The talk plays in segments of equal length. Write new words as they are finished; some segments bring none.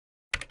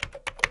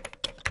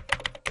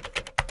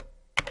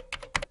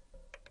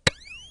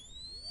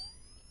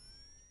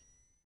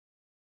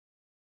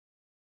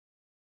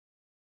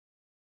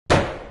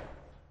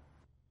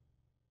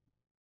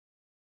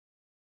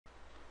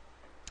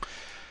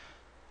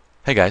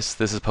Hey guys,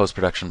 this is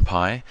Post-Production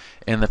Pi.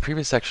 In the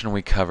previous section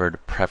we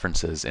covered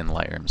preferences in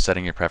Lightroom,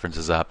 setting your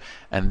preferences up,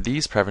 and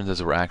these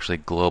preferences were actually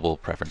global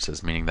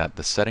preferences, meaning that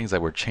the settings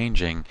that we're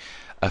changing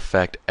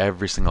affect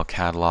every single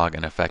catalog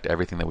and affect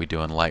everything that we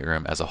do in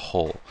Lightroom as a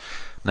whole.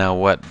 Now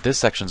what this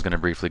section is going to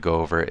briefly go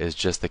over is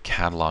just the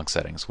catalog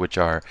settings, which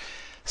are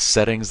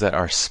settings that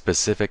are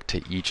specific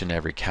to each and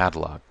every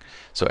catalog.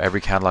 So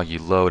every catalog you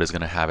load is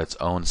going to have its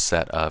own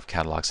set of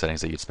catalog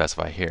settings that you'd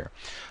specify here.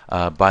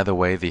 By the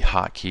way, the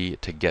hotkey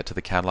to get to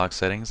the catalog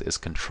settings is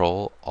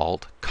Control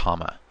Alt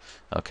comma.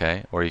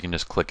 Okay, or you can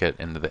just click it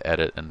into the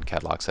Edit and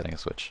Catalog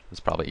Settings, which is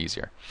probably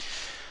easier.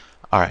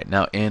 Alright,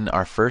 now in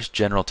our first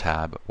General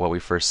tab, what we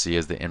first see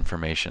is the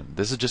information.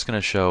 This is just going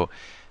to show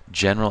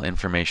general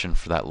information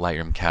for that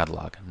Lightroom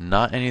catalog.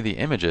 Not any of the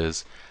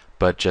images,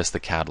 but just the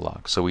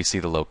catalog. So we see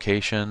the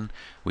location,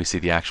 we see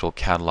the actual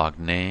catalog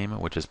name,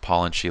 which is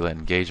Paul and Sheila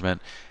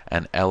Engagement,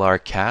 and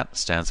LRCat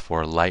stands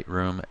for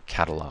Lightroom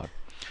Catalog.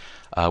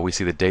 We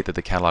see the date that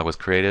the catalog was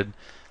created,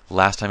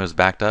 last time it was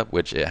backed up,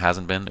 which it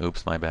hasn't been,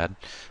 oops, my bad,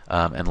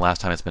 and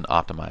last time it's been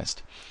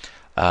optimized.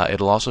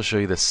 It'll also show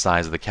you the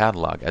size of the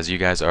catalog. As you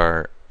guys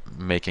are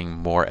making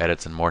more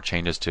edits and more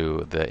changes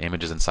to the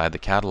images inside the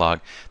catalog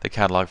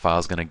file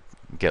is going to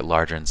get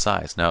larger in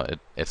size. Now,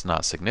 it's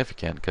not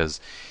significant because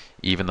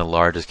even the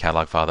largest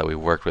catalog file that we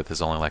worked with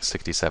is only like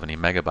 60-70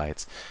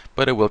 megabytes,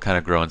 but it will kind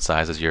of grow in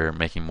size as you're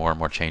making more and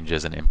more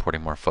changes and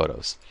importing more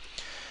photos.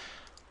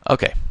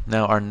 Okay,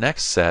 now our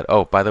next set,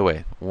 oh, by the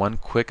way, one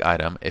quick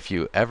item. If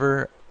you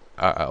ever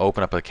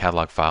open up a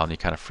catalog file and you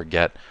kind of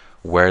forget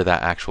where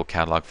that actual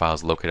catalog file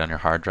is located on your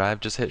hard drive,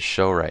 just hit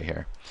Show right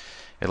here.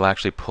 It'll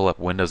actually pull up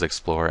Windows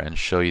Explorer and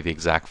show you the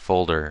exact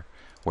folder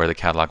where the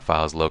catalog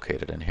file is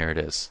located, and here it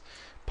is.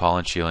 Paul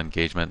and Sheila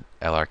Engagement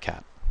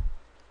LRCat.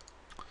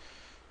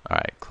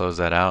 Alright, close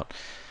that out.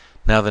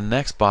 Now the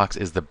next box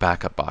is the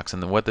backup box,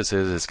 and what this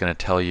is going to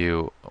tell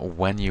you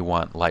when you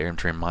want Lightroom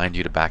to remind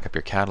you to back up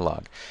your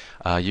catalog.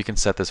 You can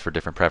set this for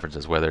different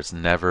preferences, whether it's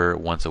never,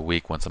 once a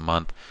week, once a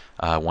month,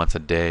 once a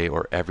day,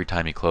 or every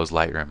time you close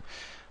Lightroom.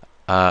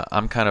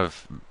 I'm kind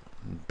of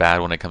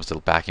bad when it comes to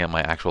backing up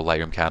my actual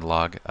Lightroom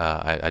catalog.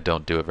 I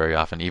don't do it very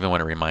often. Even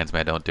when it reminds me,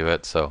 I don't do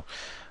it. So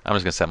I'm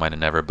just going to set mine to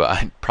never, but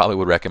I probably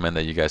would recommend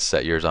that you guys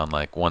set yours on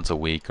like once a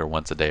week or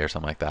once a day or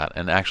something like that,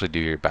 and actually do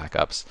your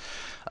backups.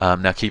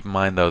 Now keep in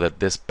mind though that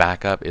this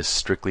backup is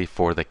strictly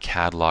for the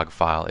catalog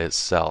file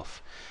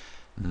itself,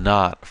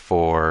 not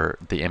for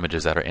the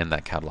images that are in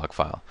that catalog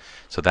file.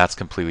 So that's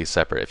completely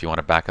separate. If you want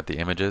to back up the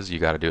images, you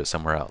got to do it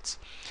somewhere else.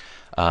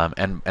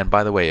 And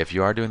by the way, if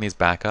you are doing these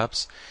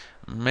backups,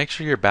 make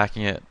sure you're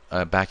backing it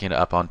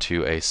up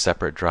onto a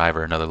separate drive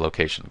or another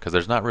location, because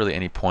there's not really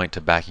any point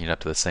to backing it up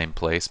to the same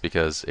place,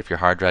 because if your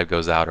hard drive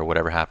goes out or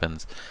whatever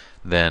happens,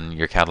 then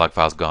your catalog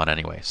file's gone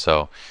anyway.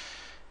 So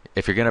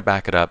if you're going to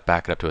back it up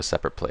to a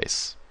separate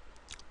place.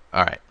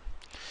 Alright,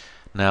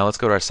 now let's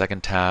go to our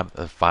second tab,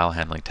 the File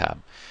Handling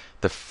tab.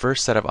 The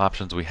first set of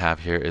options we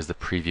have here is the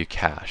preview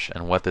cache,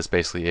 and what this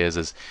basically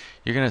is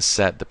you're going to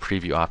set the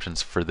preview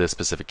options for this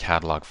specific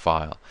catalog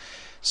file.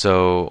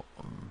 So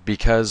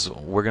because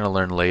we're going to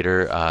learn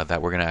later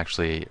that we're going to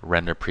actually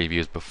render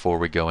previews before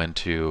we go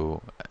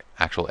into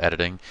actual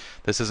editing,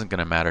 this isn't going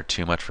to matter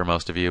too much for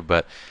most of you,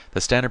 but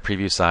the standard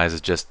preview size is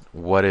just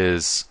what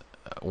is,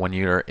 when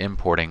you're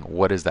importing,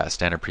 what is that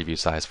standard preview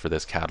size for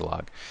this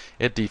catalog.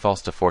 It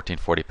defaults to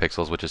 1440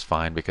 pixels, which is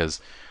fine because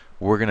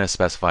we're going to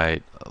specify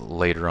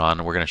later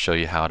on, we're going to show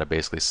you how to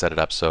basically set it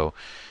up so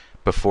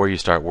before you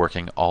start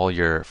working, all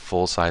your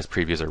full-size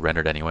previews are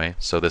rendered anyway,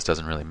 so this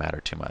doesn't really matter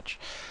too much.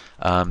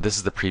 This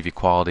is the preview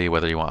quality,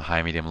 whether you want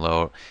high, medium,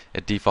 low.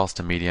 It defaults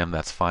to medium,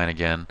 that's fine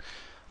again.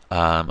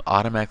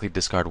 Automatically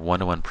discard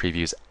one-to-one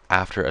previews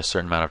after a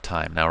certain amount of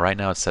time. Now right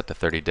now it's set to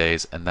 30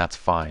 days, and that's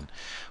fine.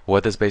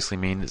 What this basically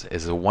means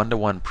is a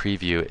one-to-one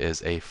preview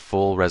is a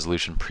full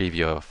resolution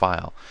preview of a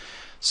file.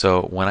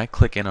 So when I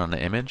click in on an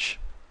image,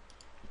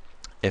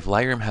 if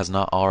Lightroom has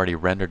not already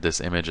rendered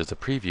this image as a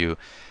preview,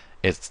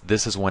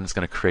 this is when it's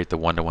going to create the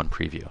one-to-one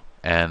preview.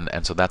 And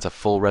so that's a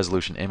full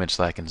resolution image,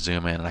 so I can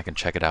zoom in and I can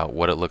check it out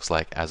what it looks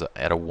like at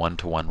a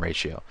 1-to-1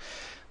 ratio.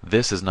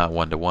 This is not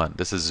 1-to-1.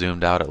 This is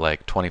zoomed out at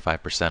like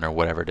 25% or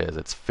whatever it is.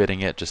 It's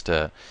fitting it just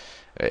to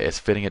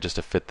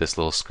fit this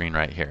little screen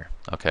right here.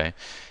 Okay.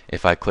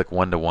 If I click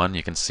 1-to-1,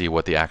 you can see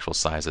what the actual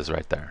size is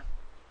right there.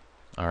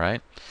 All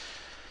right.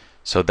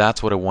 So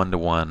that's what a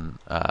 1-to-1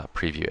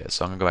 preview is.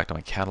 So I'm going to go back to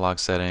my catalog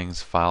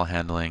settings, file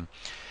handling.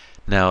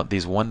 Now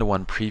these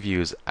 1-to-1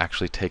 previews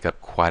actually take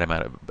up quite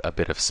a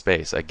bit of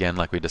space. Again,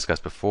 like we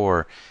discussed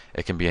before,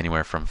 it can be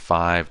anywhere from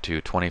 5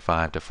 to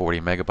 25 to 40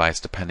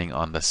 megabytes depending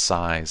on the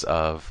size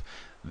of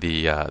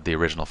the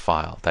original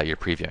file that you're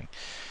previewing.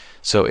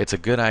 So it's a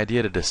good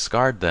idea to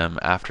discard them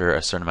after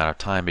a certain amount of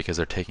time because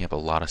they're taking up a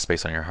lot of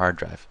space on your hard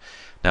drive.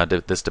 Now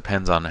this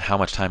depends on how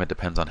much time, it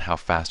depends on how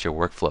fast your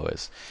workflow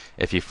is.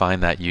 If you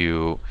find that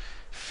you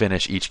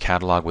finish each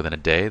catalog within a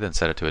day, then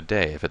set it to a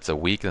day. If it's a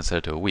week, then set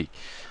it to a week.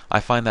 I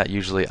find that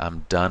usually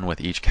I'm done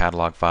with each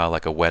catalog file,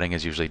 like a wedding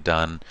is usually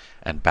done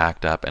and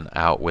backed up and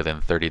out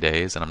within 30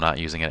 days, and I'm not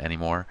using it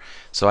anymore.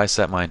 So I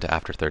set mine to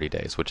after 30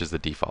 days, which is the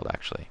default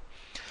actually.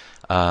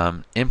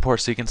 Import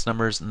sequence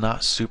numbers,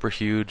 not super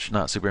huge,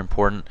 not super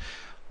important.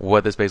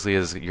 What this basically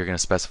is, you're going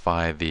to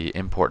specify the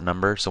import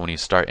number. So when you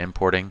start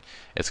importing,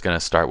 it's going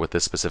to start with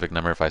this specific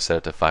number. If I set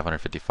it to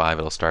 555,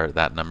 it'll start at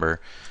that number.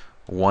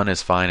 1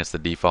 is fine, it's the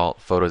default.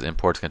 Photos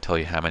import is going to tell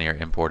you how many are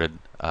imported.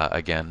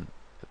 Again,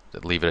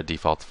 leave it at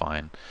default,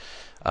 fine.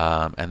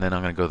 And then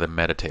I'm going to go to the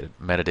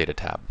metadata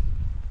tab.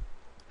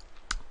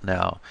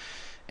 Now,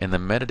 in the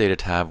metadata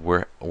tab,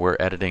 we're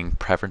editing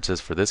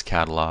preferences for this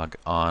catalog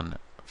on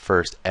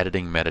first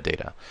editing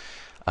metadata.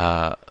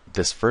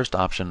 This first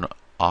option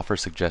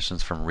offers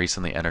suggestions from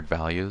recently entered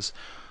values.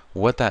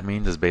 What that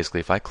means is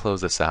basically if I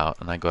close this out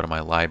and I go to my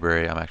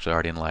library, I'm actually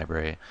already in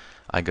library,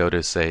 I go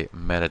to say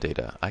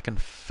metadata, I can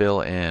fill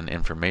in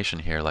information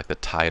here like the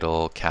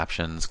title,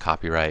 captions,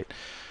 copyright.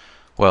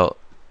 Well,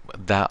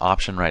 that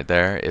option right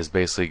there is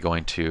basically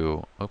going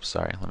to, oops,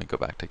 sorry, let me go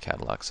back to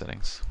catalog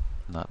settings,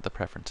 not the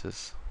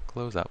preferences,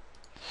 close out,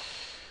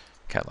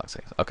 catalog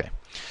settings. Okay,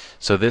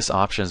 so this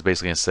option is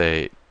basically going to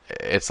say,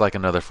 it's like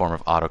another form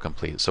of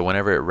autocomplete. So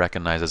whenever it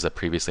recognizes a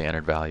previously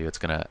entered value, it's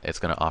gonna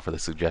offer the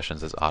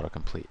suggestions as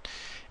autocomplete.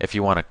 If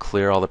you want to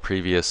clear all the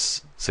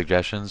previous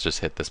suggestions, just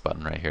hit this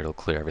button right here. It'll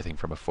clear everything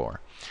from before.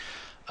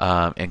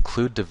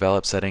 Include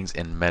develop settings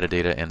in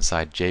metadata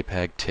inside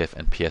JPEG, TIFF,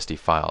 and PSD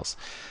files.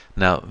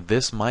 Now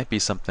this might be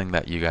something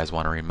that you guys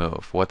want to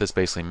remove. What this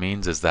basically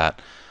means is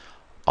that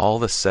all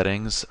the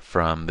settings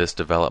from this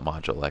develop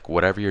module, like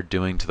whatever you're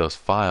doing to those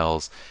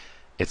files,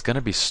 it's going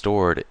to be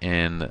stored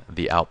in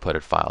the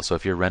outputted file. So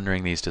if you're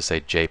rendering these to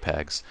say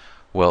JPEGs,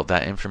 well,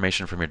 that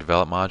information from your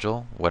develop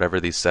module, whatever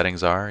these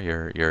settings are,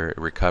 your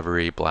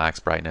recovery, blacks,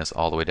 brightness,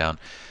 all the way down,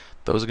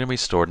 those are going to be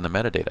stored in the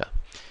metadata.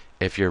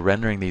 If you're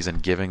rendering these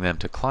and giving them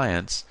to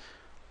clients,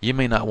 you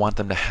may not want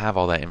them to have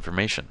all that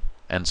information.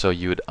 And so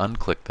you would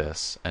unclick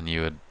this and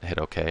you would hit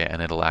OK,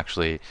 and it'll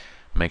actually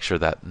make sure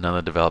that none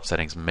of the develop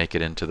settings make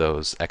it into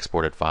those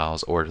exported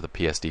files or to the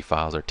PSD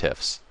files or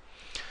TIFFs.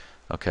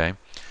 Okay,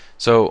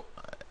 so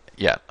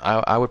yeah,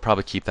 I would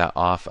probably keep that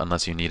off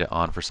unless you need it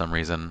on for some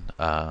reason,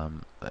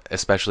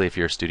 especially if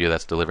you're a studio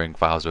that's delivering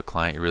files to a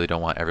client. You really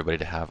don't want everybody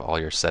to have all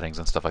your settings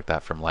and stuff like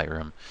that from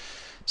Lightroom.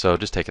 So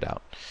just take it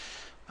out.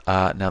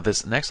 Now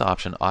this next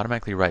option,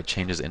 automatically write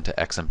changes into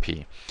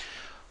XMP.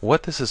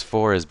 What this is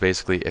for is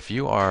basically if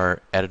you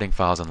are editing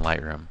files in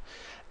Lightroom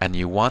and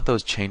you want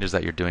those changes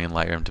that you're doing in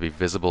Lightroom to be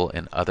visible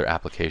in other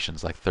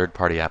applications like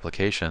third-party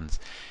applications,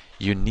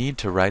 you need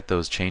to write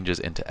those changes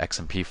into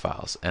XMP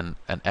files. And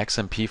an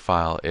XMP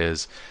file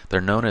they're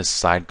known as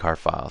Sidecar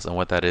Files, and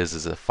what that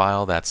is a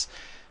file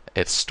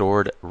it's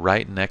stored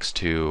right next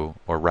to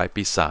or right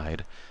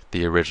beside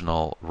the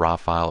original RAW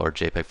file or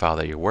JPEG file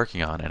that you're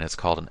working on, and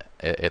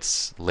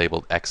it's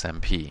labeled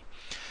XMP.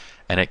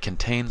 And it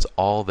contains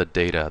all the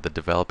data, the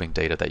developing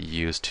data that you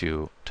use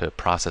to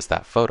process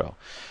that photo.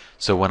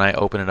 So when I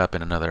open it up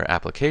in another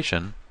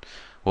application,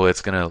 well,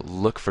 it's going to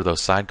look for those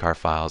sidecar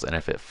files, and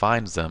if it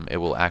finds them, it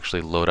will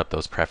actually load up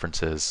those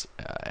preferences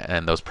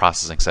and those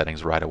processing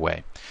settings right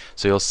away.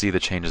 So you'll see the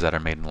changes that are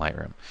made in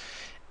Lightroom.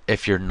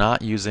 If you're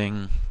not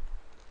using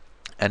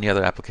any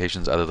other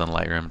applications other than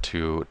Lightroom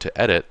to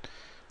edit,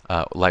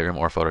 Lightroom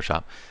or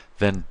Photoshop,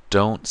 then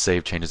don't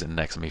save changes in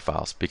XMP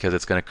files because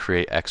it's going to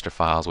create extra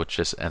files, which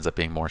just ends up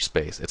being more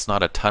space. It's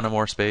not a ton of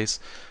more space,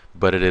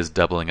 but it is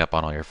doubling up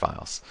on all your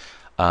files.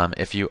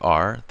 If you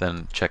are,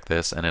 then check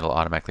this and it'll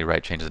automatically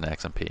write changes in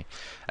XMP.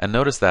 And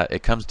notice that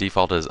it comes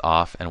defaulted as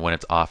off, and when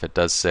it's off it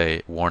does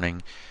say,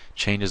 warning,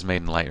 changes made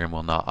in Lightroom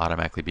will not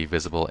automatically be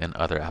visible in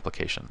other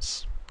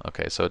applications.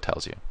 Okay, so it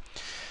tells you.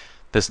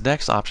 This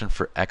next option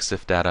for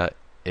EXIF data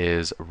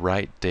is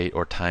write date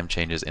or time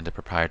changes into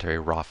proprietary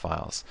RAW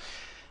files.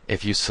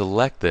 If you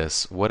select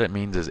this, what it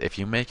means is if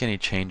you make any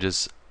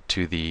changes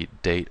to the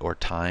date or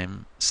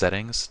time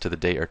settings, to the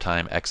date or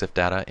time EXIF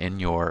data in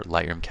your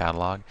Lightroom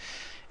catalog,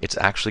 it's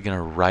actually going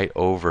to write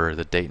over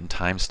the date and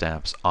time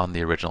stamps on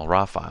the original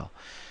RAW file.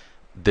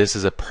 This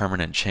is a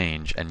permanent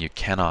change, and you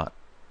cannot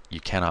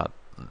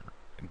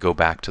go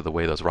back to the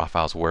way those RAW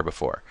files were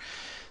before.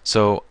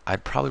 So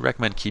I'd probably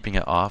recommend keeping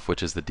it off,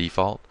 which is the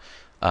default,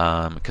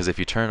 because if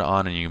you turn it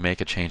on and you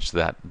make a change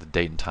to the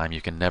date and time,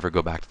 you can never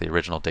go back to the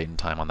original date and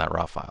time on that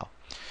RAW file.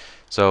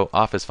 So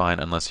off is fine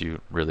unless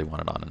you really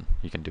want it on, and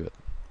you can do it,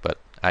 but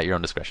at your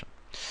own discretion.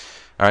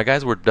 Alright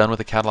guys, we're done with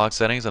the catalog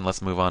settings, and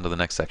let's move on to the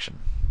next section.